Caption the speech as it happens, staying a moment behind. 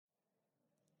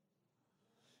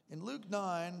Luke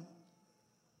 9, it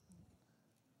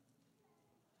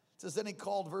says, then he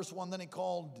called, verse 1, then he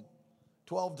called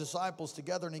 12 disciples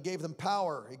together and he gave them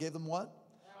power. He gave them what?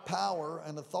 Power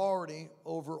and authority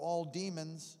over all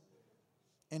demons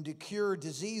and to cure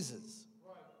diseases.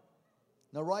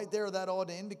 Now right there, that ought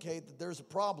to indicate that there's a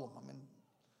problem. I mean,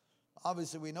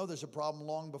 obviously we know there's a problem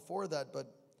long before that,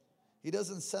 but he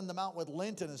doesn't send them out with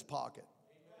lint in his pocket.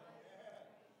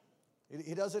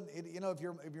 He doesn't, you know, if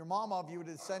your mama, if you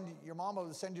would send, your mama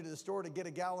would send you to the store to get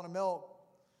a gallon of milk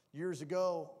years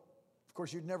ago. Of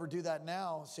course, you'd never do that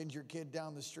now, send your kid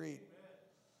down the street.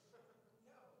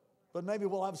 But maybe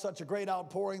we'll have such a great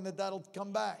outpouring that that'll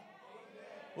come back.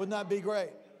 Wouldn't that be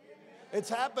great? It's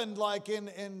happened like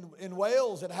in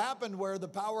Wales. It happened where the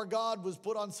power of God was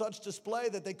put on such display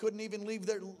that they couldn't even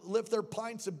lift their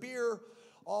pints of beer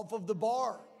off of the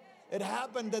bar. It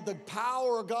happened that the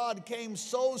power of God came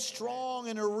so strong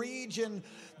in a region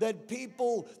that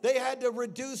people, they had to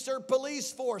reduce their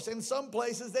police force. In some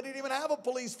places, they didn't even have a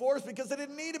police force because they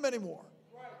didn't need them anymore.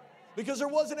 Because there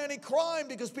wasn't any crime,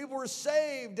 because people were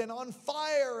saved and on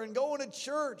fire and going to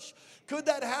church. Could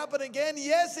that happen again?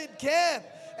 Yes, it can.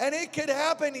 And it could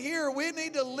happen here. We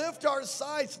need to lift our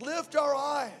sights, lift our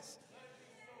eyes.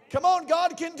 Come on,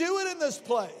 God can do it in this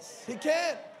place. He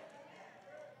can.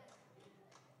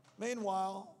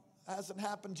 Meanwhile, it hasn't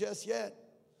happened just yet.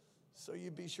 So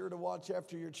you be sure to watch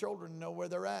after your children, know where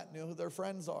they're at, know who their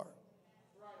friends are.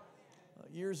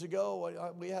 Years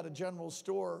ago, we had a general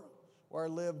store where I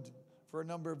lived for a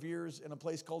number of years in a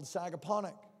place called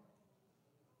Sagaponack.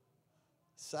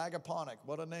 Sagaponack,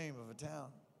 what a name of a town.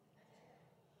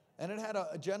 And it had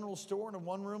a general store and a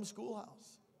one-room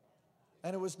schoolhouse.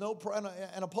 And it was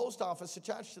and a post office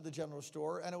attached to the general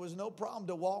store. And it was no problem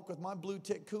to walk with my blue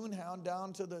tick coonhound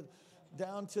down to the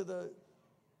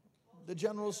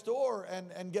general store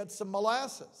and get some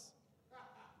molasses.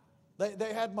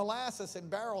 They had molasses in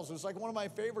barrels. It was like one of my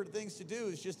favorite things to do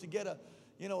is just to get a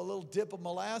little dip of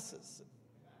molasses.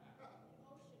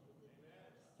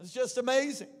 It's just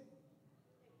amazing.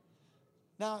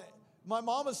 Now, my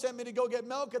mama sent me to go get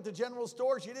milk at the general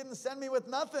store. She didn't send me with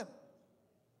nothing.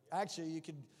 Actually,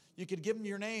 you could give them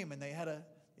your name, and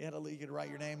you could write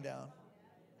your name down.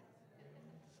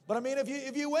 But I mean,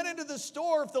 if you went into the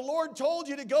store, if the Lord told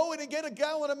you to go in and get a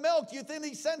gallon of milk, you think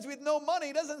He sends you with no money.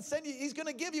 He doesn't send you. He's going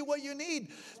to give you what you need.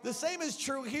 The same is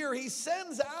true here. He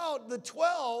sends out the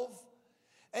 12,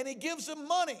 and He gives them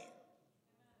money.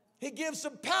 He gives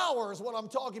them power is what I'm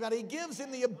talking about. He gives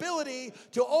them the ability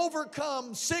to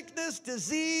overcome sickness,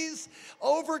 disease,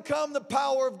 overcome the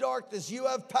power of darkness. You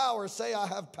have power. Say, I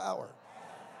have power.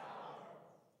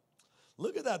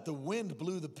 Look at that. The wind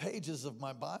blew the pages of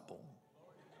my Bible.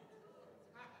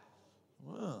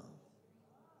 Wow.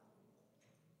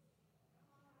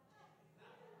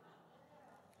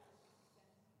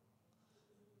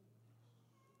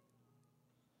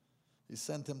 He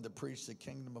sent them to preach the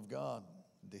kingdom of God,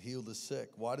 to heal the sick.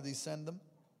 Why did He send them?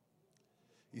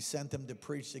 He sent them to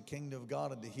preach the kingdom of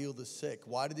God and to heal the sick.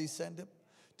 Why did He send them?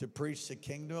 To preach the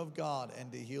kingdom of God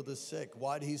and to heal the sick.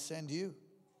 Why did He send you?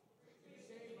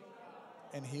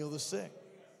 And heal the sick.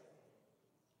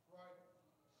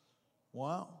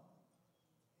 Wow.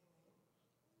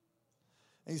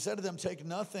 And He said to them, take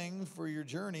nothing for your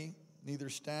journey, neither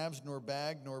staves, nor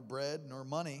bag, nor bread, nor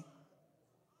money.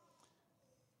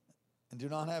 And do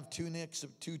not have two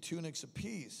tunics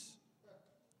apiece.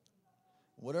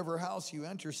 Whatever house you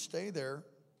enter, stay there.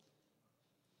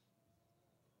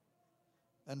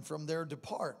 And from there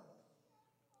depart.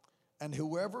 And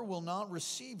whoever will not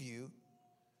receive you,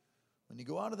 when you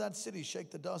go out of that city, shake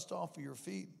the dust off of your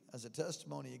feet as a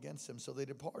testimony against them. So they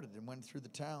departed and went through the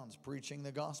towns, preaching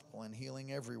the gospel and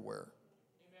healing everywhere.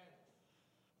 Amen.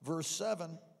 Verse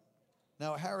 7,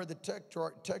 now Herod the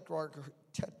tetrarch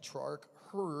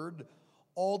heard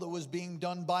all that was being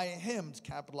done by him. It's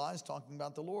capitalized, talking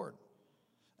about the Lord.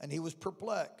 And he was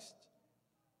perplexed,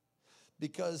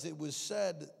 because it was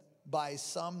said by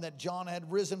some that John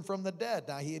had risen from the dead.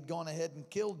 Now he had gone ahead and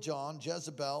killed John.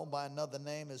 Jezebel, by another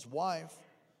name, his wife,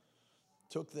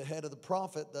 took the head of the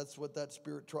prophet. That's what that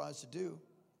spirit tries to do.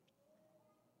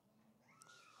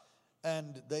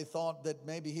 And they thought that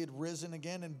maybe he had risen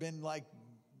again and been like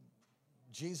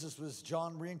Jesus was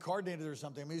John reincarnated or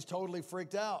something. I mean, he's totally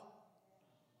freaked out.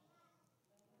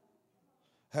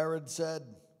 Herod said,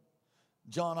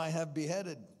 John I have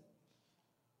beheaded,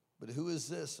 but who is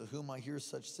this of whom I hear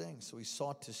such things? So he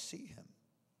sought to see him.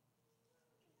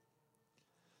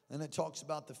 Then it talks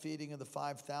about the feeding of the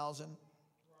 5,000.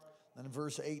 Then in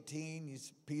verse 18,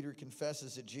 Peter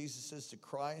confesses that Jesus is the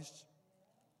Christ.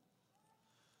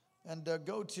 And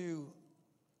go to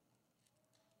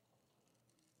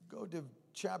Go to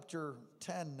chapter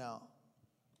 10 now.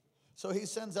 So he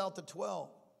sends out the 12.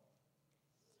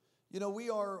 You know, we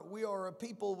are a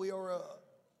people,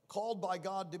 called by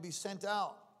God to be sent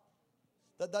out.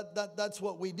 That's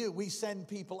what we do. We send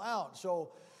people out.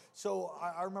 So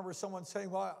I remember someone saying,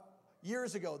 well,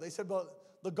 years ago, they said, well,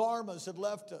 the Garmas had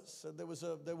left us.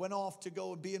 They went off to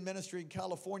go and be in ministry in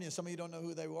California. Some of you don't know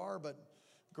who they are, but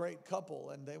great couple.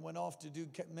 And they went off to do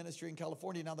ministry in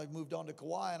California. Now they've moved on to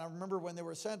Kauai. And I remember when they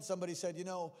were sent, somebody said, you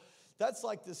know, that's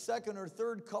like the second or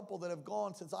third couple that have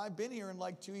gone since I've been here in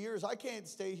like 2 years. I can't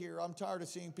stay here. I'm tired of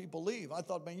seeing people leave. I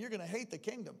thought, man, you're going to hate the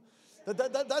kingdom.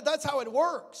 That's how it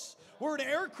works. We're an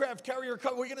aircraft carrier.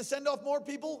 We're going to send off more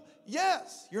people?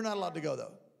 Yes. You're not allowed to go,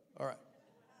 though. All right.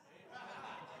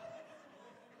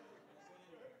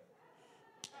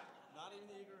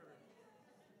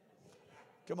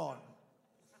 Come on.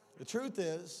 The truth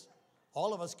is,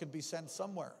 all of us could be sent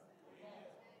somewhere.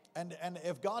 And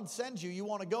if God sends you, you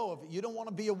want to go. If you don't want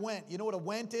to be a went. You know what a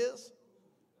went is?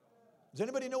 Does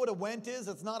anybody know what a went is?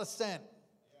 It's not a sent.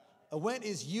 A went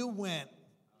is you went.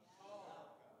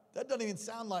 That doesn't even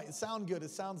sound good.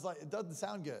 It doesn't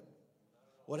sound good.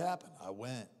 What happened? I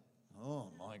went. Oh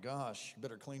my gosh. You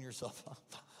better clean yourself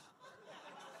up.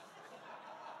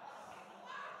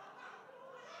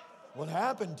 What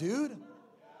happened, dude?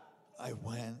 I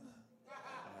went.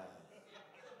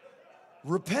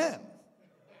 Repent.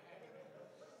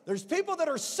 There's people that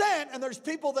are sent and there's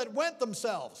people that went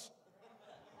themselves.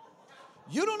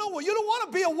 You don't know. You don't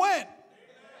want to be a went.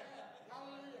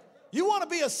 You want to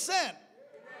be a sent.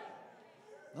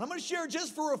 And I'm going to share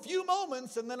just for a few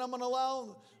moments, and then I'm going to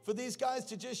allow for these guys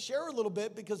to just share a little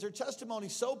bit because their testimony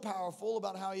is so powerful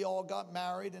about how you all got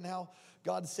married and how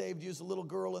God saved you as a little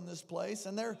girl in this place.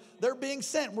 And they're being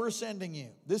sent. We're sending you.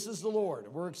 This is the Lord.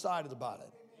 We're excited about it.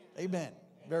 Amen.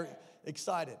 Very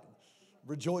excited.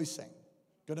 Rejoicing.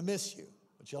 Going to miss you.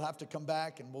 But you'll have to come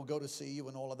back and we'll go to see you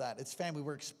and all of that. It's family.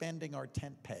 We're expanding our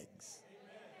tent pegs.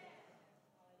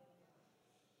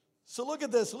 So look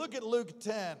at this. Look at Luke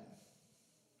 10.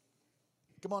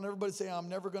 Come on, everybody say, I'm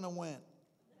never going to win.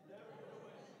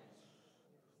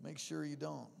 Make sure you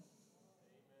don't.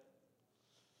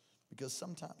 Because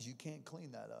sometimes you can't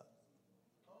clean that up.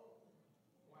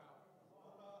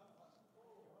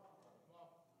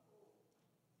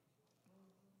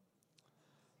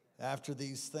 After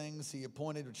these things, he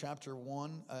appointed, chapter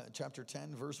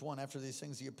 10, verse 1, after these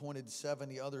things, he appointed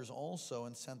 70 others also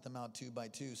and sent them out 2 by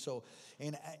 2. So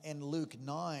in Luke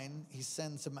 9, he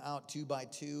sends them out 2 by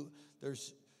 2.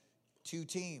 There's 2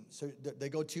 teams. So they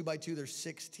go 2 by 2. There's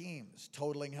 6 teams,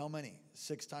 totaling how many?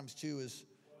 6 times 2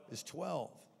 is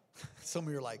 12. Some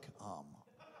of you are like,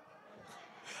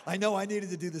 I know I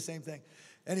needed to do the same thing.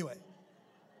 Anyway.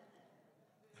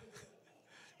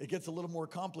 It gets a little more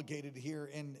complicated here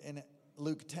in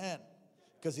Luke 10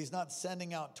 because he's not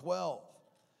sending out 12.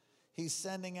 He's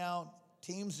sending out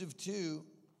teams of 2,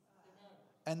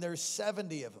 and there's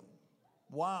 70 of them.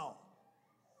 Wow.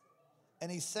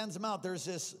 And he sends them out. There's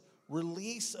this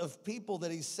release of people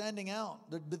that he's sending out.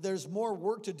 There's more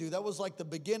work to do. That was like the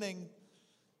beginning,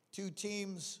 2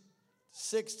 teams,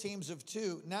 6 teams of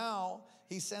 2. Now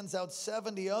he sends out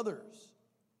 70 others.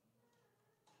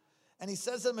 And he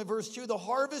says to them in verse 2, the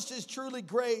harvest is truly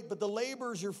great, but the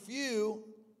laborers are few.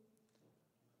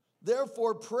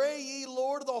 Therefore, pray ye,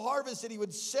 Lord of the harvest, that he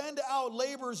would send out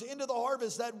laborers into the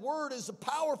harvest. That word is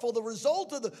powerful. The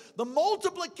result of the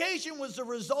multiplication was the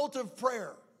result of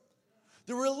prayer.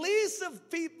 The release of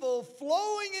people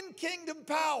flowing in kingdom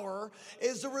power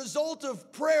is the result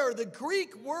of prayer. The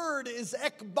Greek word is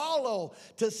ekbalo,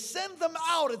 to send them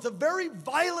out. It's a very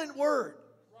violent word.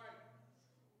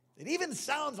 It even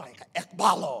sounds like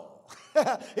ekbalo.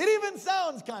 It even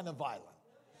sounds kind of violent.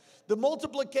 The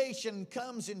multiplication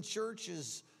comes in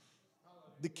churches.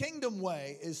 The kingdom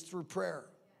way is through prayer.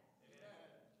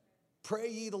 Pray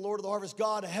ye the Lord of the harvest.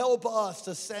 God, help us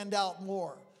to send out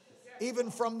more, even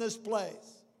from this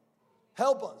place.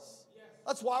 Help us.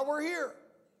 That's why we're here.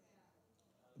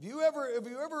 If you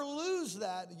ever lose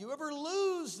that, you ever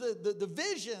lose the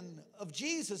vision of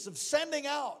Jesus of sending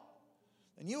out,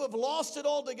 and you have lost it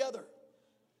altogether.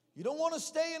 You don't want to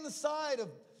stay inside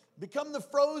of, become the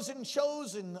frozen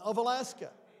chosen of Alaska.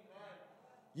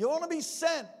 You want to be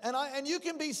sent, and you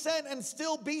can be sent and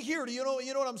still be here. Do you know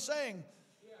what I'm saying?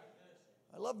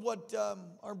 I love what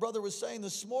our brother was saying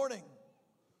this morning.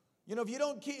 You know, if you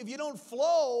don't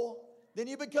flow, then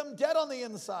you become dead on the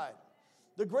inside.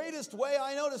 The greatest way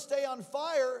I know to stay on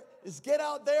fire is get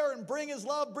out there and bring His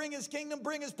love, bring His kingdom,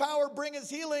 bring His power, bring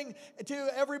His healing to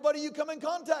everybody you come in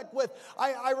contact with.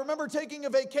 I remember taking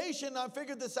a vacation. I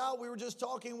figured this out. We were just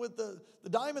talking with the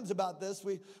Diamonds about this.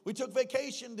 We took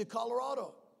vacation to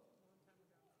Colorado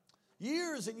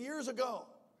years and years ago.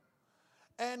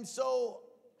 And so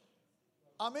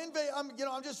I'm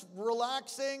just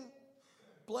relaxing,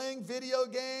 playing video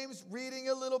games, reading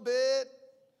a little bit,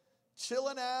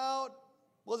 chilling out.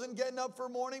 Wasn't getting up for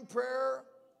morning prayer.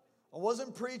 I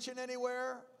wasn't preaching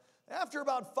anywhere. After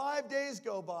about 5 days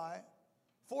go by,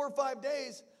 4 or 5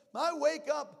 days, I wake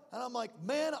up and I'm like,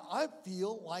 man, I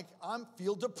feel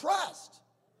depressed.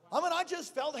 I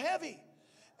just felt heavy.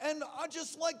 And I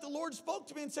just like the Lord spoke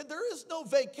to me and said, there is no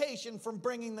vacation from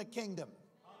bringing the kingdom.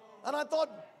 And I thought,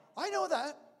 I know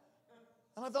that.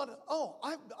 And I thought, oh,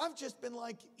 I've just been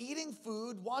like eating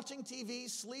food, watching TV,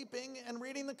 sleeping, and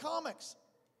reading the comics.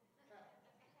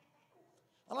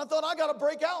 And I thought, I got to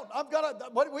break out.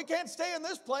 We can't stay in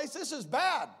this place. This is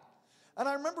bad. And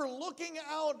I remember looking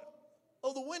out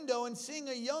of the window and seeing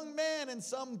a young man in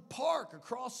some park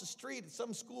across the street,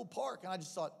 some school park. And I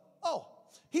just thought, oh,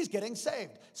 he's getting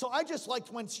saved. So I just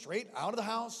went straight out of the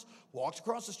house, walked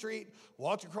across the street,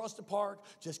 walked across the park,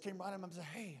 just came by him and said,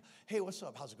 hey, what's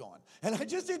up? How's it going? And I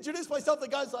just introduced myself. The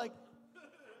guy's like,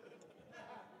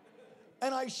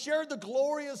 and I shared the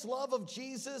glorious love of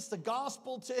Jesus, the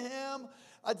gospel to him.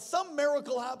 Some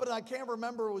miracle happened, I can't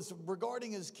remember, it was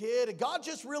regarding his kid. And God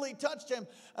just really touched him.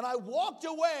 And I walked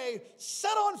away, set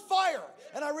on fire.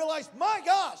 And I realized, my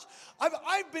gosh,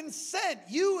 I've been sent.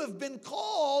 You have been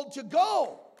called to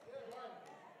go.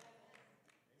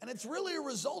 And it's really a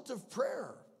result of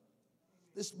prayer.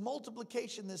 This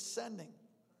multiplication, this sending.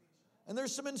 And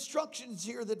there's some instructions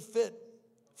here that fit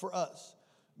for us.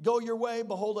 Go your way.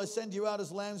 Behold, I send you out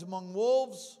as lambs among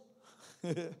wolves.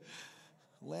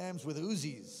 Lambs with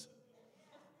Uzis.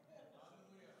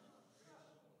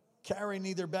 Carry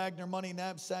neither bag nor money,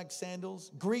 knapsack, sandals.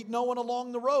 Greet no one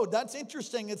along the road. That's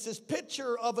interesting. It's this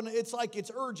picture of it's like it's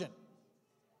urgent.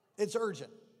 It's urgent.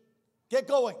 Get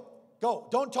going. Go.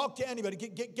 Don't talk to anybody.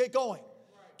 Get going.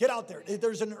 Get out there.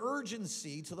 There's an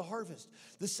urgency to the harvest.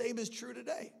 The same is true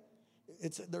today.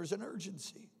 There's an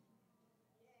urgency.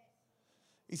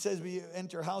 He says we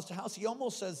enter house to house. He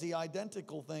almost says the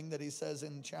identical thing that he says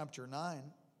in chapter 9.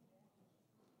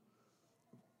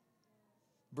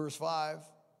 Verse 5.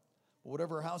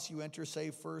 Whatever house you enter, say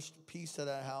first peace to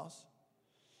that house.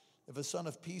 If a son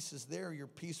of peace is there, your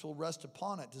peace will rest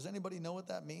upon it. Does anybody know what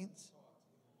that means?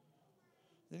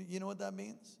 You know what that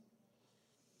means?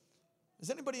 Does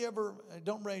anybody ever,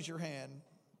 don't raise your hand.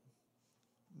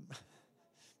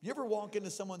 You ever walk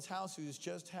into someone's house who's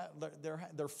just,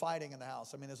 they're fighting in the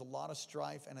house? I mean, there's a lot of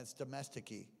strife and it's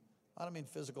domestic-y. I don't mean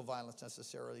physical violence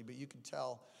necessarily, but you can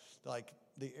tell, like,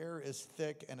 the air is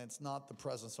thick and it's not the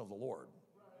presence of the Lord.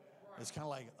 It's kind of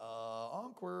like,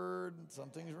 awkward,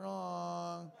 something's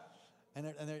wrong.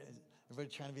 And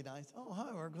everybody trying to be nice. Oh,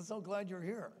 hi, Mark, I'm so glad you're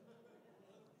here.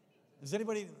 Does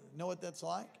anybody know what that's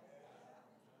like?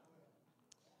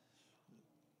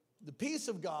 The peace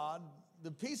of God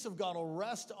will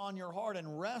rest on your heart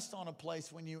and rest on a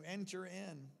place when you enter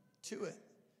in to it.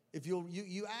 If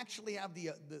you actually have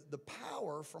the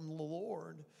power from the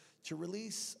Lord to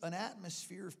release an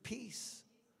atmosphere of peace.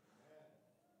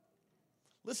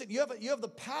 Listen, you have the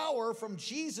power from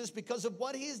Jesus because of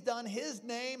what He's done, His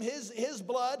name, His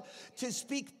blood, to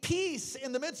speak peace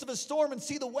in the midst of a storm and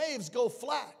see the waves go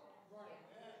flat.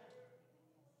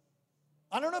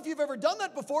 I don't know if you've ever done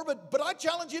that before, but I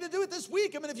challenge you to do it this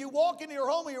week. I mean, if you walk into your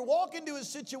home or you walk into a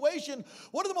situation,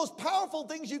 one of the most powerful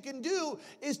things you can do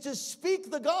is to speak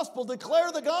the gospel,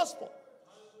 declare the gospel.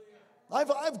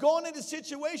 I've gone into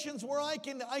situations where I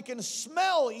can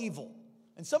smell evil.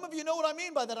 And some of you know what I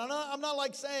mean by that. I'm not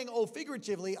like saying, oh,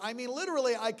 figuratively. I mean,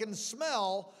 literally, I can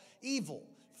smell evil.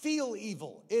 Feel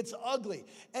evil. It's ugly.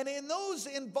 And in those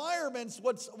environments,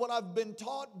 what I've been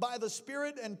taught by the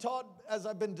Spirit and taught as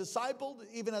I've been discipled,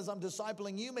 even as I'm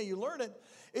discipling you, may you learn it,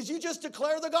 is you just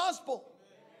declare the gospel.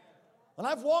 And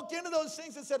I've walked into those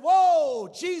things and said, whoa,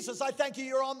 Jesus, I thank you.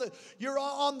 You're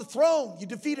on the throne. You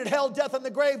defeated hell, death, and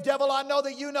the grave. Devil, I know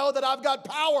that you know that I've got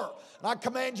power. And I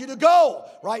command you to go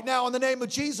right now in the name of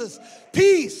Jesus.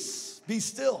 Peace, be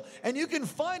still. And you can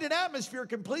find an atmosphere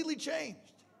completely changed.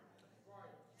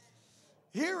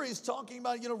 Here he's talking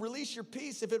about, release your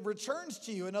peace if it returns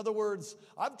to you. In other words,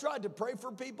 I've tried to pray for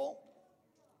people,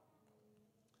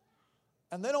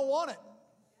 and they don't want it.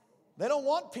 They don't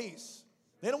want peace.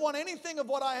 They don't want anything of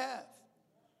what I have.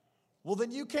 Well,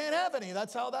 then you can't have any.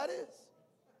 That's how that is.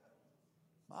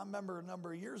 I remember a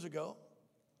number of years ago,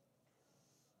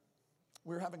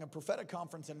 we were having a prophetic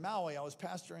conference in Maui. I was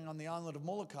pastoring on the island of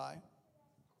Molokai.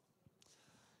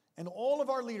 And all of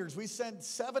our leaders, we sent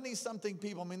 70-something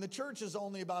people. I mean, the church is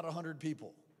only about 100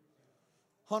 people.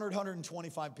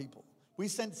 125 people. We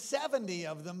sent 70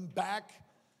 of them back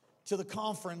to the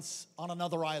conference on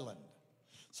another island.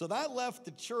 So that left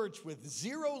the church with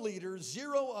 0 leaders,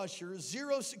 0 ushers,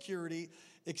 0 security,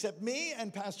 except me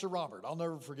and Pastor Robert. I'll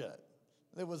never forget.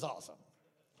 It was awesome.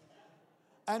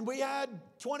 And we had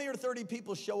 20 or 30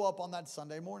 people show up on that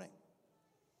Sunday morning.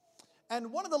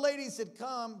 And one of the ladies that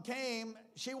came,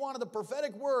 she wanted the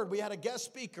prophetic word. We had a guest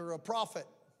speaker, a prophet,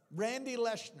 Randy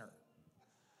Leshner.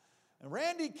 And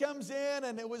Randy comes in,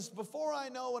 and it was before I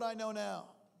know what I know now.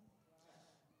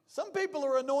 Some people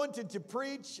are anointed to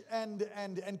preach and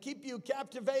keep you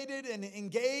captivated and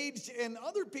engaged, and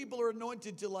other people are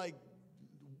anointed to, like,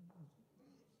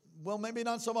 well, maybe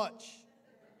not so much.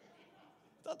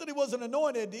 Not that he wasn't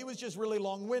anointed, he was just really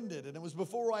long-winded. And it was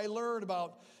before I learned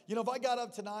about, if I got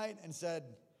up tonight and said,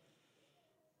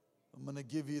 I'm going to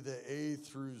give you the A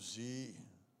through Z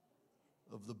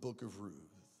of the book of Ruth.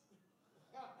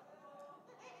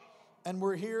 And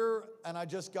we're here, and I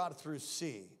just got through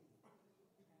C.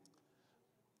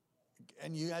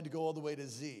 And you had to go all the way to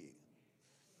Z.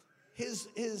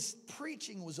 His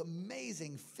preaching was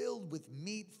amazing, filled with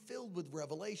meat, filled with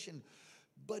revelation.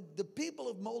 But the people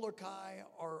of Molokai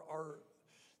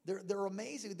they're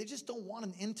amazing. They just don't want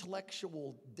an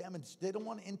intellectual they don't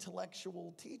want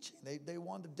intellectual teaching. They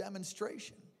want a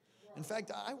demonstration. In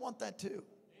fact, I want that too.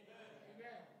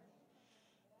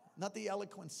 Not the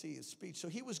eloquency of speech. So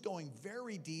he was going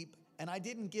very deep, and I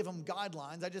didn't give him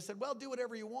guidelines. I just said, well, do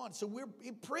whatever you want. So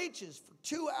he preaches for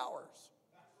 2 hours.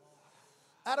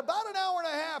 At about an hour and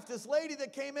a half, this lady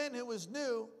that came in who was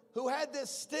new, who had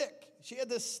this stick, she had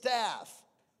this staff.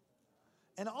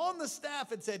 And on the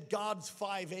staff it said, God's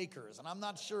 5 acres. And I'm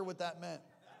not sure what that meant.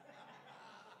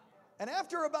 And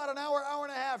after about an hour, hour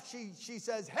and a half, she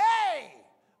says, hey,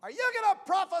 are you going to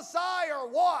prophesy or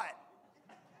what?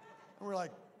 And we're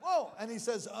like, whoa. And he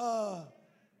says,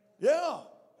 yeah,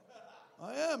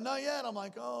 I am. Not yet. I'm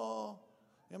like, oh,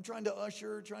 I'm trying to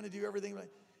usher, trying to do everything.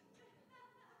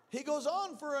 He goes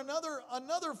on for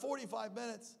another 45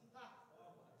 minutes.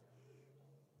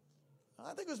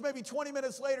 I think it was maybe 20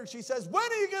 minutes later, she says, when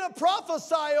are you going to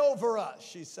prophesy over us?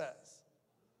 She says.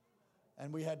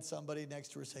 And we had somebody next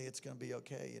to her say, it's going to be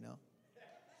okay,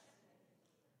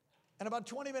 And about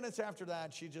 20 minutes after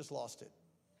that, she just lost it.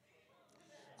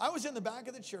 I was in the back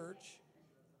of the church,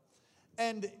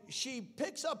 and she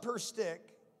picks up her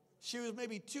stick. She was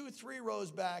maybe 2-3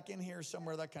 rows back in here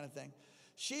somewhere, that kind of thing.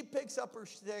 She picks up her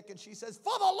stick, and she says,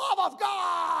 for the love of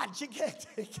God! She can't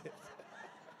take it.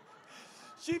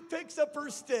 She picks up her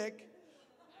stick,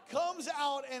 comes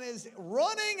out, and is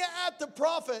running at the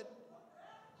prophet,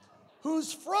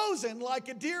 who's frozen like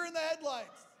a deer in the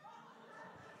headlights.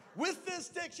 With this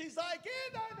stick, she's like,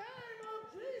 in the name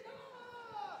of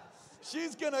Jesus!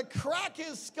 She's going to crack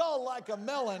his skull like a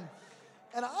melon.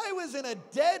 And I was in a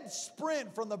dead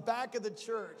sprint from the back of the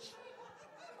church.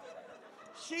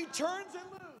 She turns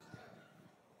and loose.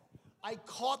 I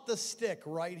caught the stick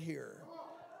right here.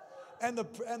 And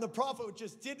the prophet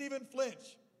just didn't even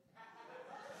flinch.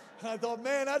 And I thought,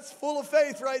 man, that's full of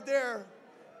faith right there.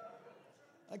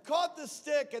 I caught the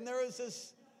stick, and there was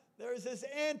this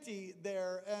auntie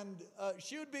there, and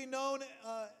she would be known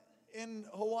in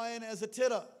Hawaiian as a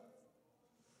tita.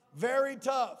 Very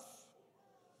tough.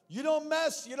 You don't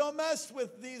mess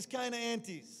with these kind of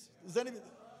aunties.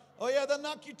 Oh yeah, they'll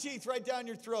knock your teeth right down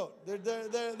your throat.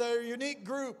 They're a unique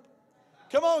group.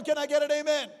 Come on, can I get an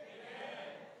amen?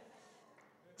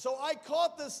 So I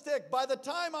caught the stick. By the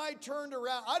time I turned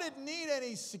around, I didn't need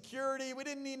any security. We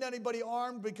didn't need anybody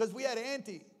armed because we had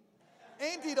Auntie.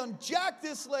 Auntie done jacked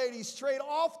this lady straight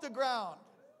off the ground,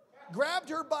 grabbed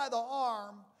her by the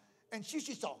arm, and she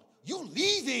just thought, you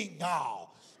leaving now.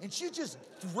 And she just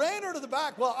ran her to the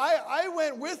back. Well, I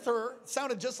went with her. It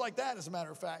sounded just like that, as a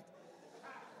matter of fact.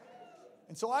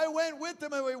 And so I went with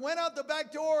them, and we went out the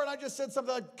back door, and I just said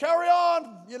something like, carry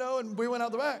on, and we went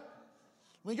out the back.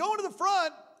 We go into the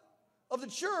front of the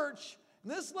church,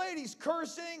 and this lady's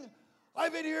cursing.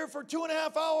 I've been here for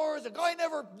 2.5 hours.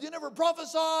 You never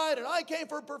prophesied, and I came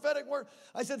for a prophetic word.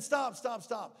 I said, stop.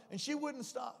 And she wouldn't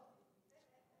stop.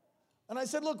 And I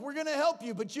said, look, we're going to help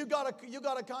you, but you gotta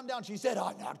calm down. She said,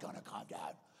 I'm not going to calm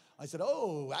down. I said,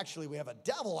 oh, actually, we have a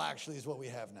devil, actually, is what we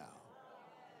have now.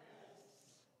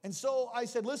 And so I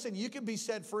said, listen, you can be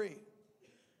set free.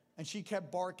 And she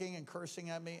kept barking and cursing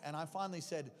at me. And I finally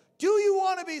said, do you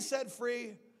want to be set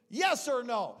free? Yes or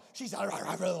no? She said,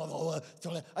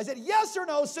 I said, yes or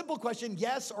no? Simple question,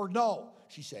 yes or no?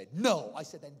 She said, no. I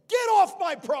said, then get off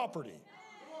my property.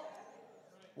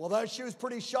 Well, she was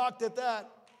pretty shocked at that.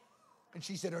 And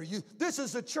she said, this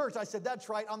is the church. I said, that's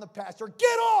right, I'm the pastor.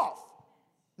 Get off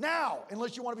now,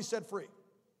 unless you want to be set free.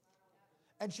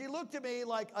 And she looked at me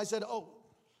like, I said,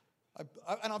 and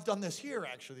I've done this here,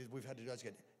 actually. We've had to do this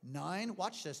again.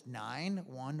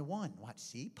 911. Watch,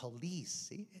 see, police.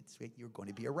 See, you're going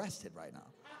to be arrested right now.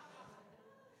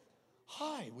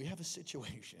 Hi, we have a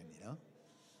situation,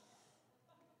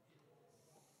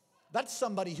 That's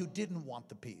somebody who didn't want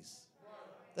the peace.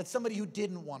 That's somebody who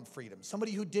didn't want freedom.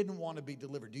 Somebody who didn't want to be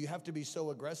delivered. Do you have to be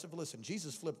so aggressive? Listen,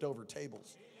 Jesus flipped over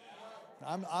tables.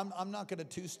 I'm not going to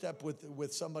two-step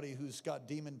with somebody who's got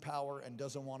demon power and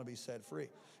doesn't want to be set free.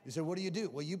 You say, what do you do?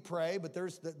 Well, you pray, but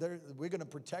we're going to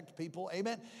protect people.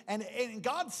 Amen. And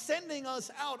God's sending us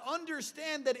out.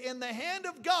 Understand that in the hand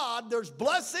of God, there's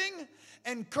blessing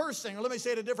and cursing. Or let me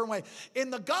say it a different way. In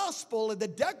the gospel, in the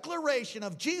declaration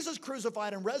of Jesus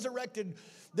crucified and resurrected,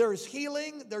 there's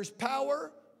healing, there's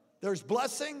power, there's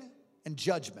blessing, and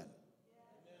judgment.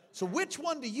 So which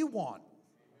one do you want?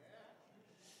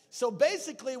 So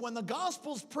basically, when the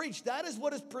gospel's preached, that is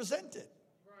what is presented.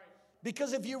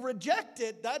 Because if you reject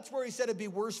it, that's where he said it'd be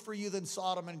worse for you than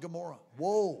Sodom and Gomorrah.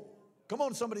 Whoa. Come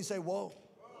on, somebody say, whoa.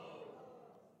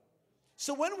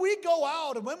 So when we go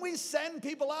out and when we send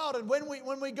people out and when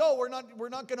we go, we're not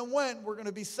going to win. We're going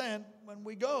to be sent when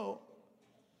we go.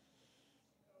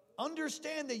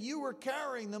 Understand that you are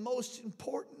carrying the most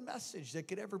important message that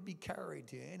could ever be carried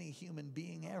to any human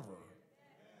being ever.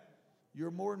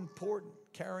 You're more important.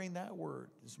 Carrying that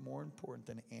word is more important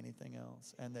than anything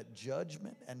else. And that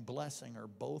judgment and blessing are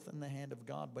both in the hand of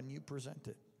God when you present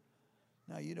it.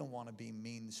 Now, you don't want to be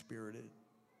mean-spirited.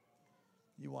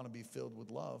 You want to be filled with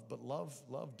love. But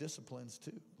love disciplines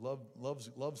too.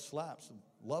 Love slaps.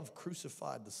 Love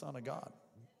crucified the Son of God.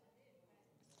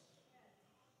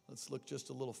 Let's look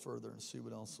just a little further and see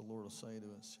what else the Lord will say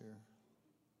to us here.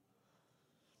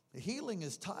 The healing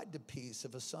is tied to peace.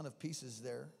 If a son of peace is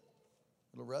there,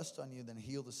 it'll rest on you, then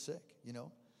heal the sick,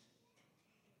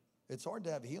 It's hard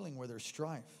to have healing where there's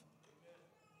strife.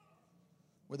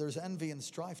 Where there's envy and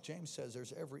strife, James says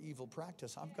there's every evil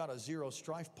practice. I've got a zero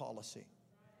strife policy.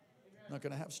 I'm not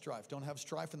going to have strife. Don't have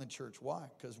strife in the church. Why?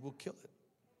 Because we'll kill it.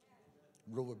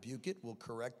 We'll rebuke it. We'll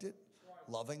correct it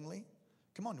lovingly.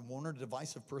 Come on, warn a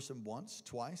divisive person once,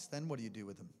 twice, then what do you do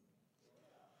with them?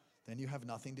 Then you have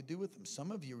nothing to do with them.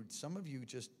 Some of you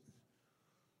just...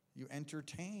 You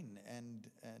entertain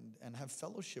and have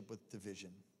fellowship with division.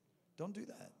 Don't do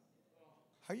that.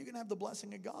 How are you going to have the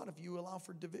blessing of God if you allow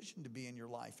for division to be in your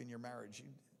life, in your marriage,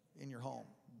 in your home,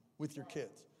 with your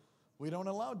kids? We don't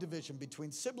allow division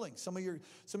between siblings. Some of you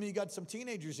got some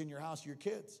teenagers in your house, your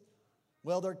kids.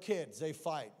 Well, they're kids. They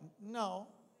fight. No.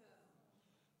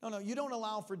 You don't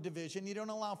allow for division. You don't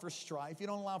allow for strife. You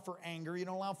don't allow for anger. You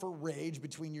don't allow for rage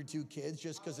between your two kids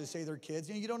just because they say they're kids.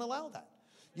 You don't allow that.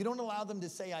 You don't allow them to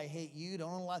say, I hate you. You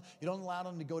don't allow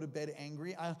them to go to bed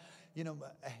angry.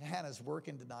 Hannah's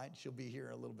working tonight. She'll be here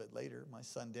a little bit later. My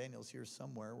son Daniel's here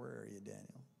somewhere. Where are you,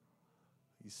 Daniel?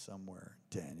 He's somewhere.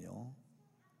 Daniel.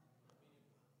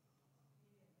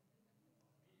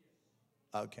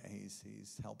 Okay,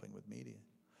 he's helping with media.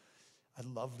 I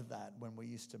loved that when we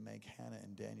used to make Hannah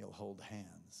and Daniel hold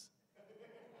hands.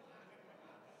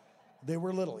 They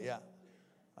were little, yeah.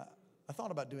 I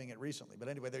thought about doing it recently, but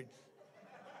anyway,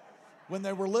 when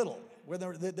they were little,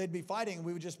 they'd be fighting, and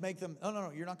we would just make them,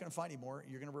 no, you're not going to fight anymore.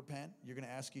 You're going to repent. You're going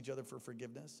to ask each other for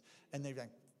forgiveness. And they'd be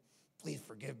like, please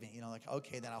forgive me.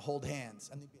 Okay, then I'll hold hands.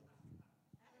 And they'd be,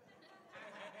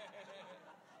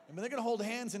 and they're going to hold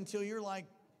hands until you're like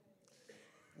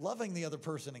loving the other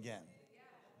person again.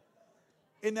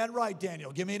 Isn't that right,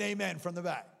 Daniel? Give me an amen from the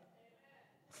back.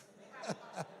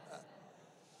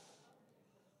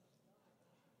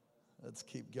 Let's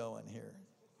keep going here.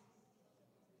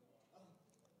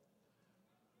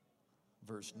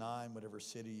 Verse 9, whatever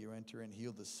city you enter in,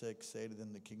 heal the sick, say to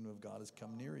them, the kingdom of God has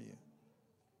come near you.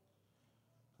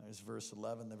 There's verse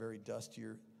 11, the very dust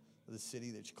of the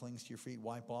city that clings to your feet,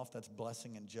 wipe off. That's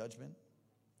blessing and judgment.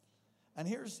 And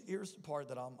here's the part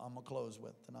that I'm going to close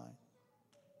with tonight.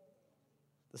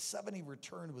 The 70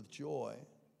 returned with joy,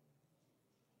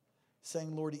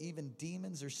 saying, Lord, even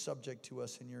demons are subject to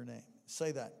us in your name.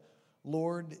 Say that.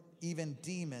 Lord, even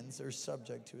demons are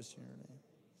subject to us in your name.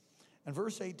 And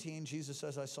verse 18, Jesus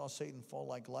says, I saw Satan fall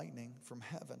like lightning from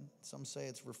heaven. Some say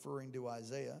it's referring to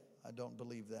Isaiah. I don't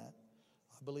believe that.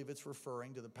 I believe it's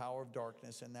referring to the power of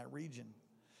darkness in that region.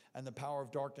 And the power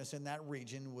of darkness in that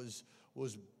region was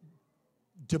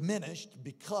diminished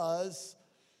because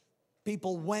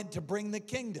people went to bring the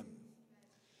kingdom.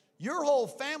 Your whole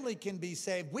family can be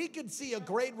saved. We could see a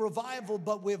great revival,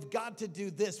 but we've got to do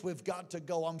this. We've got to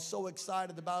go. I'm so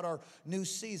excited about our new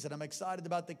season. I'm excited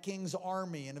about the King's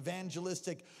Army and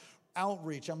evangelistic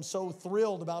outreach. I'm so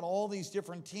thrilled about all these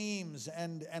different teams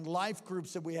and life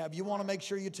groups that we have. You want to make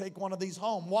sure you take one of these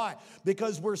home. Why?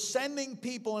 Because we're sending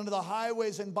people into the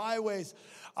highways and byways.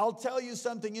 I'll tell you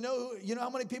something. You know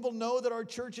how many people know that our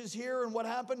church is here and what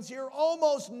happens here?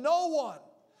 Almost no one.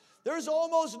 There's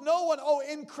almost no one. Oh,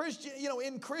 in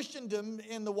Christendom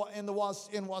in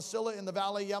Wasilla, in the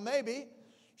valley, yeah, maybe.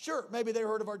 Sure, maybe they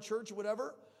heard of our church or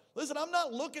whatever. Listen, I'm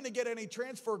not looking to get any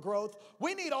transfer growth.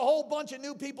 We need a whole bunch of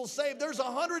new people saved. There's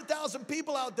 100,000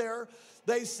 people out there,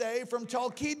 they say, from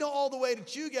Talkeetna all the way to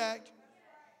Chugach.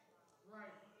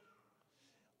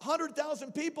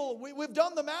 100,000 people. We've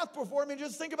done the math before. I mean,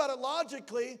 just think about it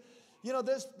logically. You know,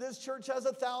 this church has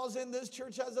 1,000. This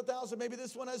church has 1,000. Maybe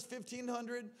this one has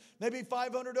 1,500. Maybe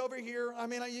 500 over here. I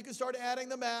mean, you can start adding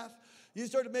the math. You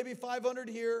start at maybe 500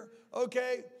 here.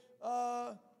 Okay.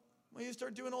 Well, you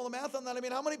start doing all the math on that. I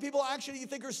mean, how many people actually you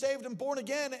think are saved and born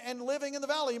again and living in the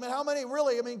valley? I mean, how many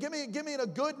really? I mean, give me a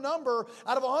good number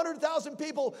out of 100,000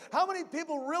 people. How many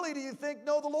people really do you think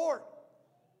know the Lord?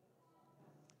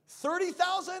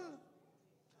 30,000?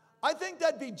 I think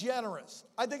that'd be generous.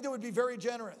 I think that would be very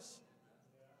generous.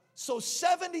 So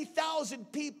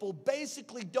 70,000 people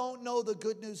basically don't know the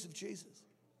good news of Jesus.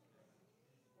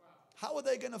 How are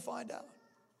they going to find out?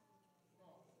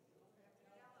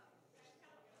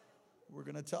 We're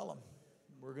going to tell them.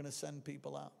 We're going to send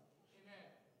people out.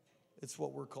 It's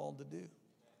what we're called to do.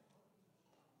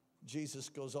 Jesus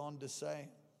goes on to say,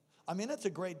 I mean, it's a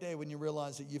great day when you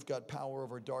realize that you've got power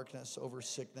over darkness, over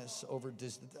sickness, over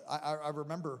distance. I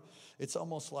remember it's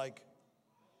almost like,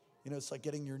 it's like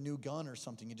getting your new gun or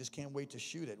something. You just can't wait to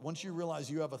shoot it. Once you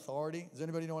realize you have authority, does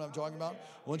anybody know what I'm talking about?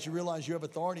 Once you realize you have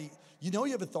authority, you know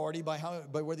you have authority by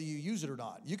whether you use it or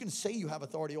not. You can say you have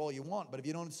authority all you want, but if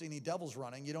you don't see any devils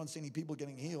running, you don't see any people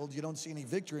getting healed, you don't see any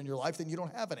victory in your life, then you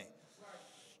don't have any.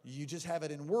 You just have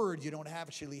it in word. You don't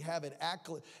actually have it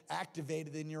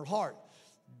activated in your heart.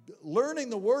 Learning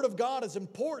the Word of God is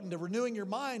important to renewing your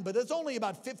mind, but it's only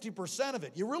about 50% of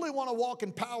it. You really want to walk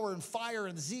in power and fire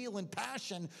and zeal and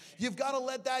passion. You've got to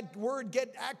let that Word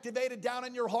get activated down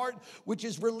in your heart, which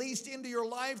is released into your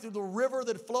life through the river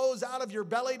that flows out of your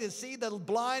belly to see, the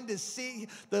blind to see,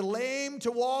 the lame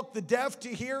to walk, the deaf to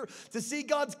hear, to see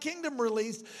God's kingdom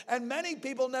released. And many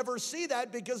people never see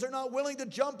that because they're not willing to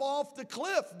jump off the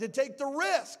cliff, to take the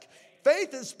risk.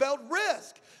 Faith is spelled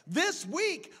risk. This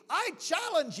week, I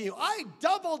challenge you. I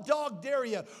double dog dare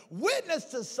you. Witness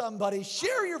to somebody.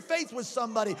 Share your faith with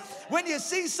somebody. When you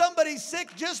see somebody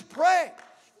sick, just pray.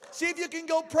 See if you can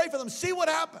go pray for them. See what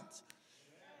happens.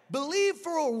 Believe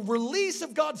for a release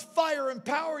of God's fire and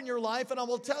power in your life, and I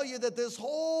will tell you that this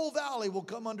whole valley will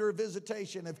come under a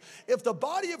visitation. If the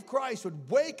body of Christ would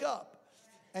wake up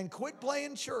and quit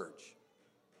playing church.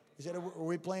 You said, are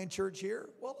we playing church here?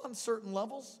 Well, on certain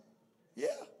levels. Yeah,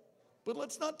 but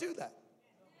let's not do that.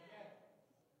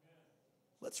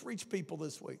 Let's reach people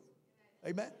this week.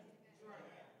 Amen?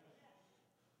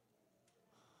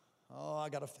 Oh, I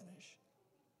got to finish.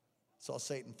 Saw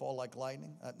Satan fall like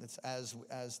lightning. It's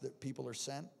as the people are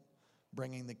sent,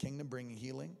 bringing the kingdom, bringing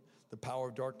healing, the power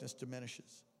of darkness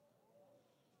diminishes.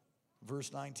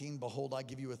 Verse 19, behold, I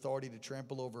give you authority to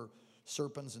trample over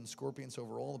serpents and scorpions,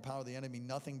 over all the power of the enemy.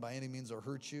 Nothing by any means will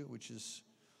hurt you, which is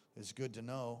good to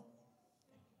know.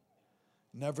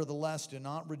 Nevertheless, do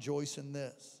not rejoice in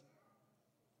this,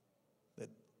 that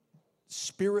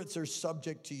spirits are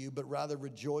subject to you, but rather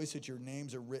rejoice that your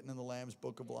names are written in the Lamb's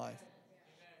book of life.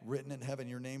 Written in heaven.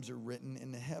 Your names are written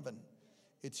in heaven.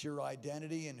 It's your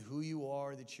identity and who you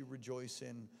are that you rejoice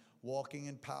in. Walking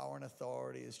in power and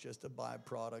authority is just a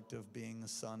byproduct of being a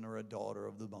son or a daughter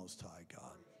of the Most High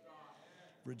God.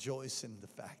 Rejoice in the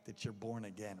fact that you're born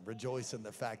again. Rejoice in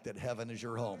the fact that heaven is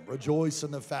your home. Rejoice in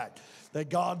the fact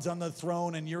that God's on the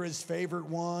throne and you're his favorite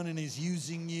one and he's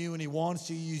using you and he wants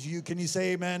to use you. Can you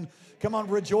say amen? Come on,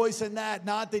 rejoice in that,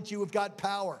 not that you have got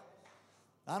power.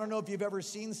 I don't know if you've ever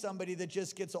seen somebody that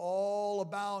just gets all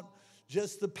about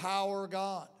just the power of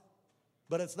God,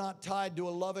 but it's not tied to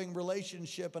a loving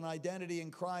relationship and identity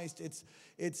in Christ.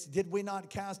 It's did we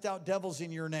not cast out devils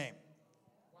in your name?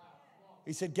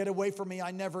 He said, get away from me,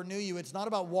 I never knew you. It's not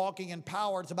about walking in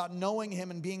power. It's about knowing him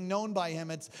and being known by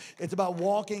him. It's about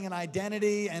walking in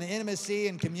identity and intimacy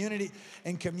and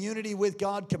community with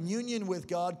God, communion with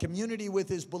God, community with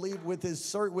his belief, with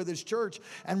his church,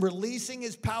 and releasing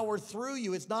his power through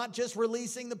you. It's not just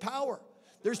releasing the power.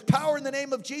 There's power in the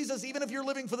name of Jesus, even if you're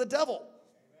living for the devil.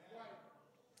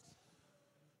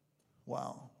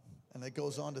 Wow. And it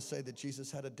goes on to say that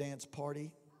Jesus had a dance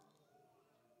party.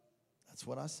 That's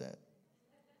what I said.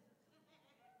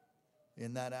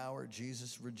 In that hour,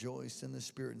 Jesus rejoiced in the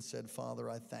Spirit and said, Father,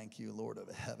 I thank you, Lord of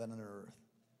heaven and earth,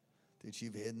 that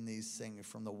you've hidden these things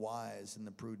from the wise and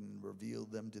the prudent and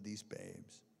revealed them to these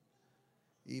babes.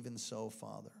 Even so,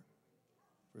 Father,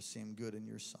 for seem good in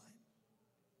your sight.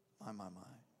 My.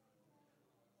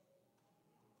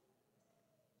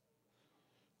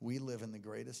 We live in the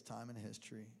greatest time in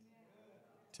history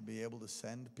to be able to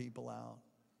send people out.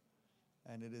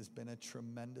 And it has been a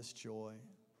tremendous joy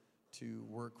to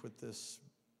work with this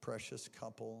precious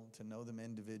couple, to know them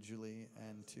individually,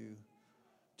 and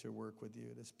to work with you.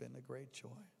 It has been a great joy.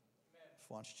 I've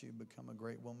watched you become a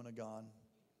great woman of God.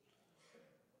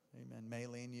 Amen.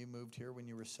 Maylene, you moved here when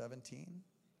you were 17.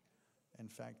 In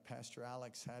fact, Pastor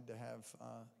Alex had to have,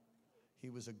 he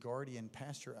was a guardian.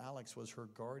 Pastor Alex was her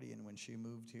guardian when she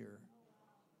moved here.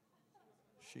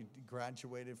 She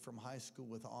graduated from high school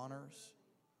with honors.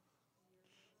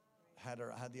 Had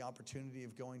the opportunity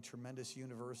of going tremendous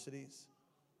universities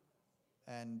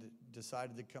and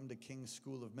decided to come to King's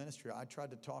School of Ministry. I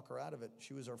tried to talk her out of it.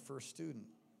 She was our first student.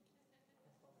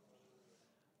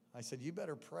 I said, you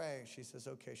better pray. She says,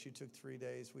 okay. She took 3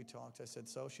 days. We talked. I said,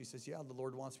 so? She says, yeah, the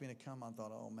Lord wants me to come. I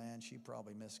thought, oh, man, she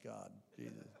probably missed God.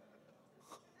 Jesus.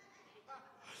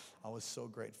 I was so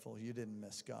grateful. You didn't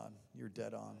miss God. You're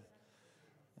dead on.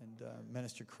 And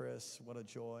Minister Chris, what a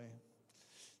joy.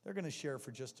 They're going to share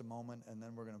for just a moment, and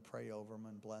then we're going to pray over them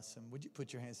and bless them. Would you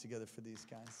put your hands together for these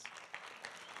guys?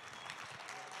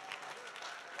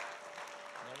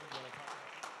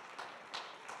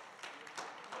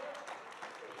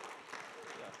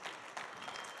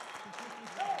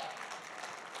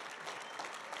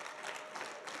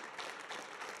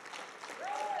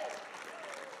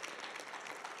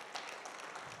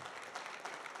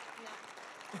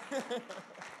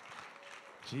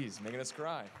 Jeez, making us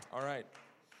cry. All right.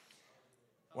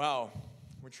 Wow,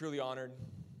 we're truly honored.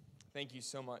 Thank you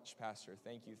so much, Pastor.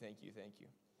 Thank you.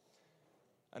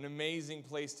 An amazing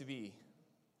place to be.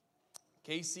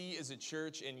 KC is a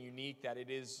church and unique that it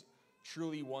is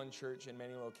truly one church in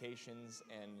many locations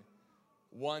and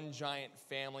one giant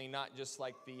family, not just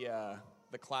like the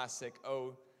classic,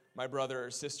 oh, my brother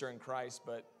or sister in Christ,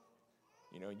 but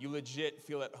you legit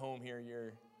feel at home here.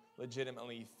 You're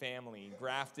legitimately family,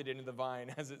 grafted into the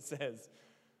vine, as it says.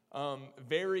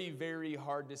 Very, very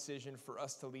hard decision for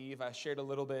us to leave. I shared a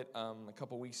little bit a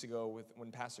couple weeks ago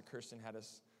when Pastor Kirsten had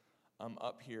us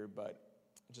up here, but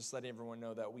just letting everyone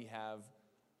know that we have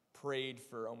prayed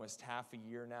for almost half a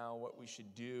year now what we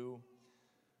should do.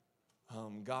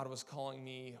 God was calling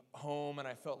me home, and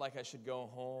I felt like I should go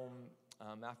home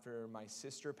after my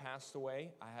sister passed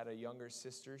away. I had a younger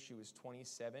sister. She was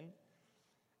 27,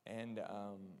 and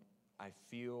I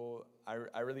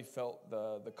really felt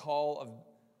the call of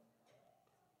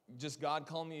just God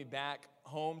calling me back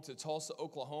home to Tulsa,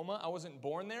 Oklahoma. I wasn't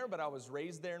born there, but I was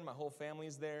raised there, and my whole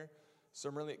family's there. So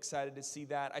I'm really excited to see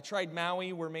that. I tried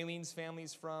Maui, where Maylene's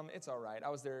family's from. It's all right. I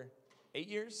was there 8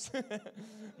 years.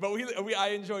 But I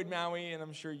enjoyed Maui, and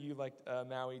I'm sure you liked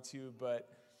Maui too. But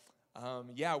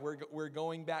yeah, we're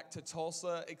going back to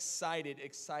Tulsa. Excited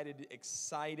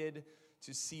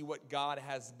to see what God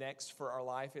has next for our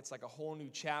life. It's like a whole new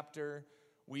chapter.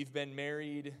 We've been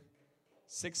married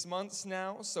 6 months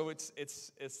now, so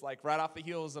it's like right off the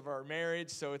heels of our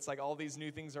marriage. So it's like all these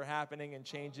new things are happening and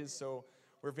changes. So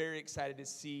we're very excited to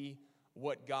see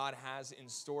what God has in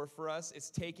store for us.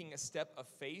 It's taking a step of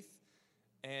faith,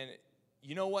 and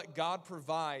you know what? God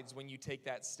provides when you take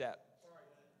that step.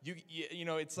 You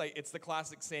know, it's the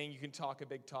classic saying, you can talk a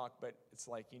big talk, but it's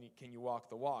like, can you walk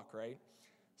the walk, right?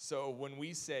 So when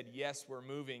we said, yes, we're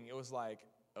moving, it was like,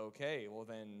 okay, well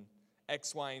then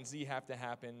X, Y, and Z have to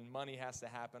happen. Money has to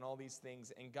happen, all these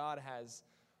things. And God has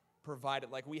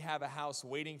provided, like we have a house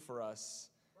waiting for us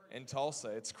in Tulsa.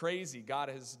 It's crazy. God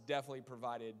has definitely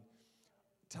provided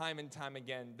time and time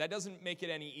again. That doesn't make it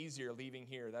any easier leaving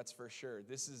here, that's for sure.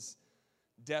 This is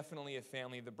definitely a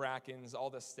family. The Brackens, all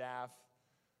the staff,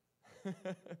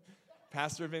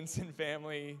 Pastor Vincent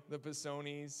family, the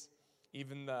Pisonis,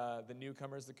 even the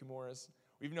newcomers, the Kimuras.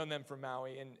 We've known them from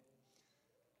Maui, and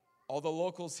all the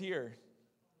locals here,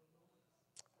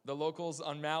 the locals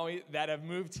on Maui that have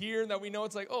moved here, that we know,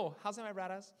 it's like, oh, how's my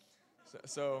bradas?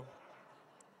 So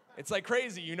it's like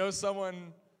crazy. You know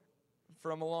someone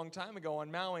from a long time ago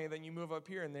on Maui, and then you move up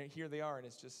here, and here they are, and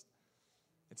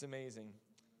it's amazing.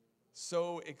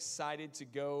 So excited to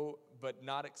go, but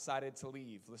not excited to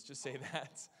leave. Let's just say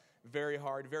that. Very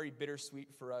hard, very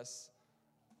bittersweet for us.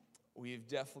 We've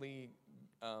definitely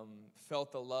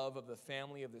felt the love of the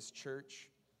family of this church.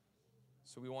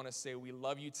 So we want to say we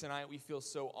love you tonight. We feel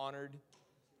so honored.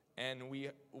 And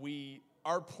we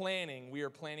are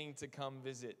planning to come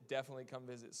visit, definitely come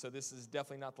visit. So this is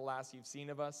definitely not the last you've seen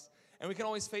of us. And we can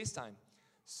always FaceTime.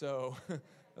 So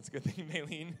that's a good thing,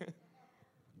 Maylene.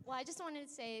 Well, I just wanted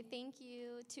to say thank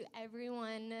you to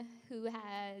everyone who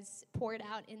has poured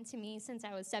out into me since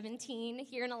I was 17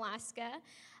 here in Alaska.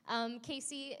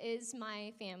 KC is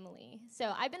my family.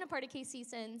 So I've been a part of KC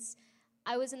since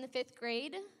I was in the 5th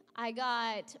grade. I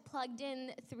got plugged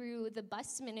in through the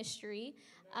bus ministry.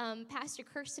 Pastor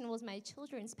Kirsten was my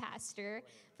children's pastor,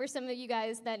 for some of you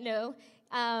guys that know.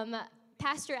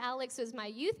 Pastor Alex was my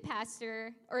youth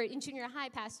pastor, or in junior high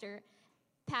pastor.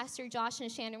 Pastor Josh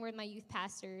and Shannon were my youth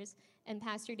pastors, and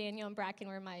Pastor Daniel and Bracken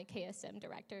were my KSM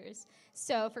directors,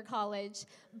 so for college.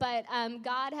 But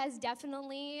God has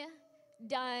definitely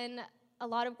done a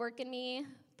lot of work in me,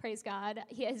 praise God.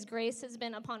 His grace has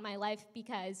been upon my life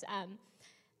because...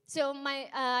 So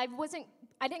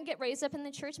I didn't get raised up in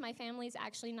the church. My family's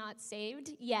actually not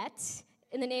saved yet.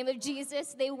 In the name of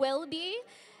Jesus, they will be.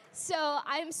 So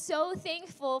I'm so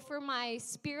thankful for my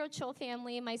spiritual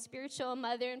family, my spiritual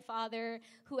mother and father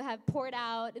who have poured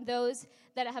out, those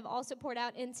that have also poured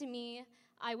out into me.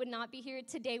 I would not be here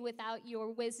today without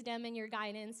your wisdom and your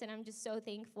guidance, and I'm just so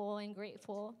thankful and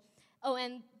grateful. Oh,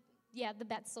 and yeah, the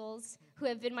Betzels, who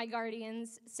have been my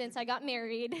guardians since I got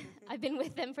married. I've been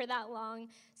with them for that long.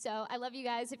 So I love you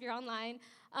guys if you're online.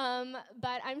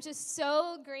 But I'm just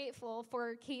so grateful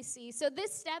for KC. So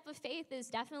this step of faith is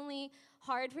definitely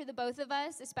hard for the both of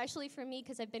us, especially for me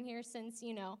because I've been here since,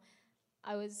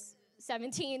 I was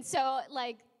 17. So,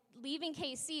 leaving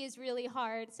KC is really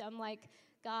hard. So I'm like,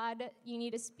 God, you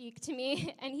need to speak to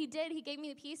me. And he did. He gave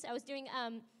me the peace. I was doing...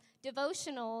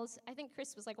 devotionals. I think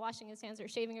Chris was washing his hands or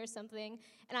shaving or something,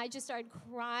 and I just started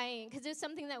crying because it was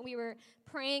something that we were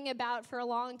praying about for a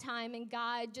long time, and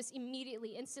God just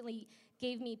instantly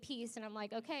gave me peace, and I'm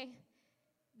like, okay,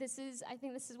 I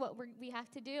think this is what we have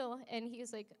to do. And he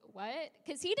was like, what?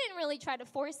 Because he didn't really try to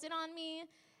force it on me,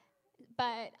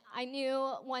 but I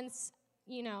knew once,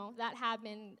 that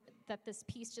happened, that this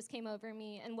peace just came over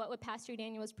me and what Pastor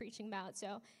Daniel was preaching about.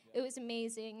 So it was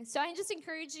amazing. So I just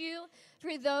encourage you,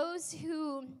 for those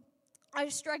who are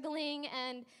struggling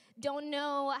and don't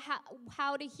know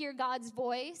how to hear God's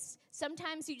voice,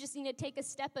 sometimes you just need to take a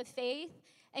step of faith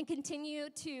and continue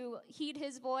to heed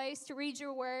his voice, to read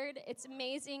your word. It's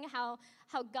amazing how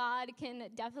God can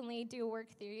definitely do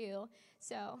work through you.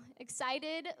 So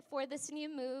excited for this new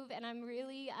move, and I'm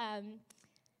really...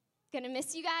 gonna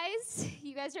miss you guys.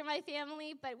 You guys are my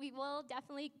family, but we will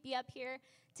definitely be up here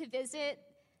to visit.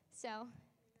 So,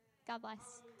 God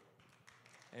bless.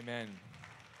 Amen.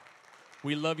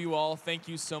 We love you all. Thank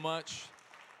you so much.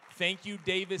 Thank you,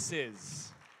 Davises.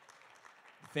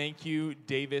 Thank you,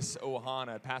 Davis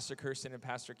Ohana. Pastor Kirsten and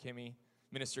Pastor Kimmy,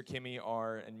 Minister Kimmy,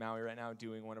 are in Maui right now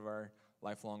doing one of our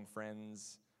lifelong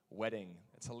friends' wedding.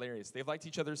 It's hilarious. They've liked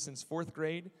each other since 4th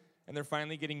grade, and they're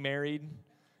finally getting married.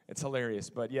 It's hilarious,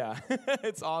 but yeah,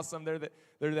 it's awesome.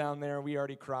 They're down there. We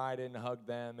already cried and hugged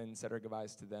them and said our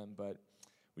goodbyes to them, but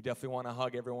we definitely want to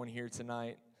hug everyone here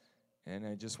tonight, and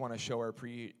I just want to show our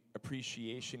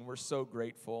appreciation. We're so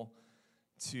grateful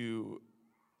to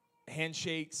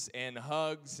handshakes and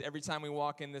hugs every time we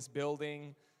walk in this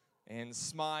building, and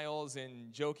smiles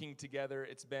and joking together.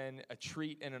 It's been a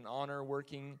treat and an honor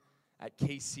working at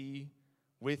KC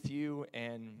with you,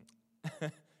 and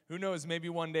who knows, maybe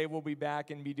one day we'll be back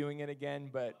and be doing it again,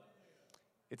 but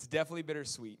it's definitely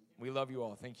bittersweet. We love you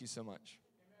all. Thank you so much.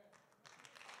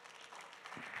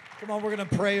 Come on, we're going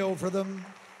to pray over them.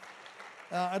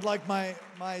 I'd like my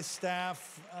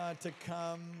staff to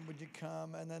come. Would you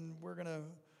come? And then we're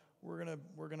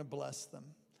gonna bless them.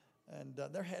 And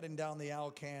they're heading down the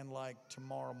Alcan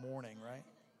tomorrow morning, right?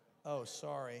 Oh,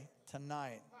 sorry,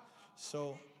 tonight.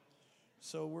 So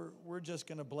we're just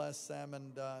going to bless them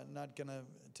and not going to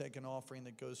take an offering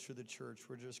that goes through the church.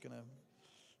 We're just going to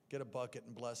get a bucket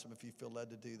and bless them if you feel led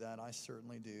to do that. I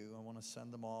certainly do. I want to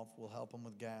send them off. We'll help them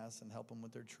with gas and help them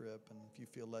with their trip. And if you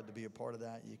feel led to be a part of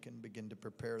that, you can begin to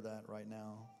prepare that right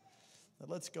now. But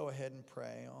let's go ahead and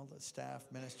pray. All the staff,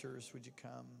 ministers, would you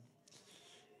come?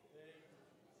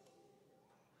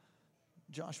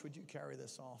 Josh, would you carry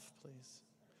this off, please?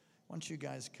 Why don't you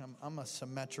guys come? I'm a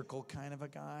symmetrical kind of a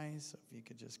guy, so if you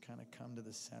could just kind of come to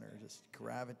the center, just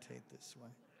gravitate this way.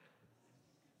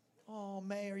 Oh,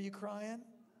 May, are you crying?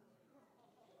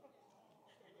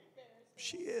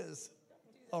 She is.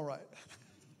 All right.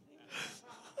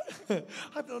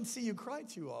 I don't see you cry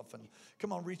too often.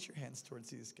 Come on, reach your hands towards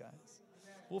these guys.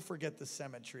 We'll forget the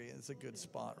cemetery. It's a good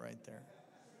spot right there.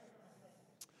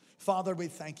 Father, we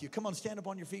thank you. Come on, stand up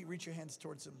on your feet. Reach your hands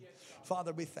towards him.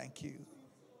 Father, we thank you.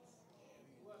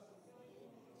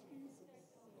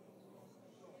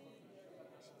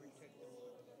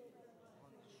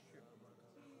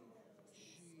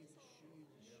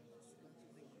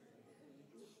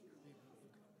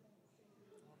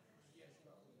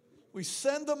 We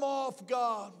send them off,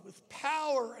 God, with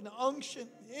power and unction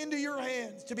into your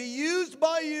hands to be used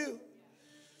by you.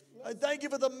 I thank you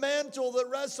for the mantle that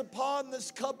rests upon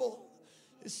this couple,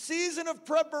 the season of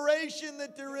preparation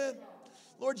that they're in.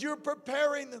 Lord, you're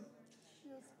preparing them.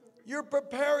 You're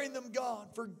preparing them, God,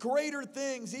 for greater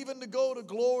things, even to go to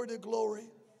glory.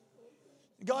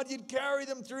 God, you'd carry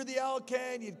them through the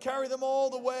Alcan. You'd carry them all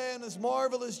the way on this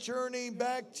marvelous journey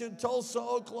back to Tulsa,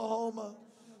 Oklahoma.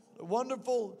 A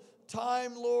wonderful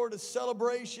time, Lord, a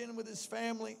celebration with his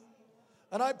family.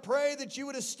 And I pray that you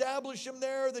would establish them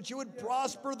there, that you would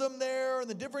prosper them there, and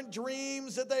the different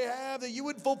dreams that they have, that you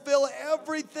would fulfill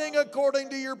everything according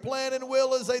to your plan and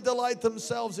will as they delight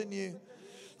themselves in you.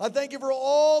 I thank you for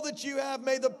all that you have.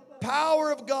 May the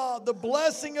power of God, the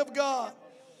blessing of God,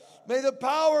 may the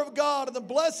power of God and the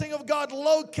blessing of God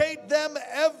locate them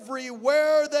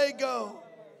everywhere they go.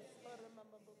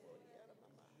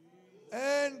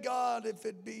 And God, if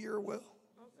it be your will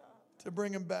to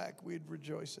bring them back, we'd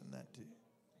rejoice in that too.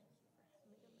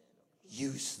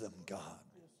 Use them, God.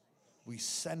 We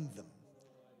send them.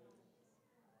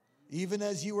 Even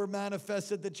as you were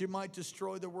manifested that you might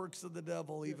destroy the works of the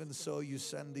devil, even so you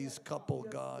send these couple,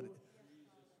 God,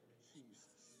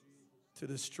 to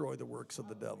destroy the works of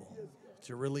the devil,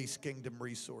 to release kingdom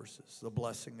resources, the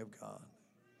blessing of God,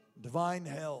 divine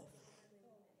health,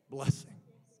 blessing,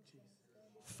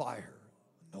 fire,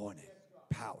 anointing,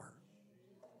 power,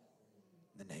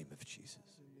 in the name of Jesus.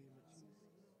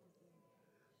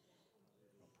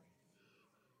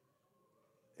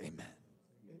 Amen.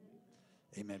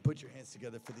 Amen. Put your hands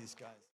together for these guys.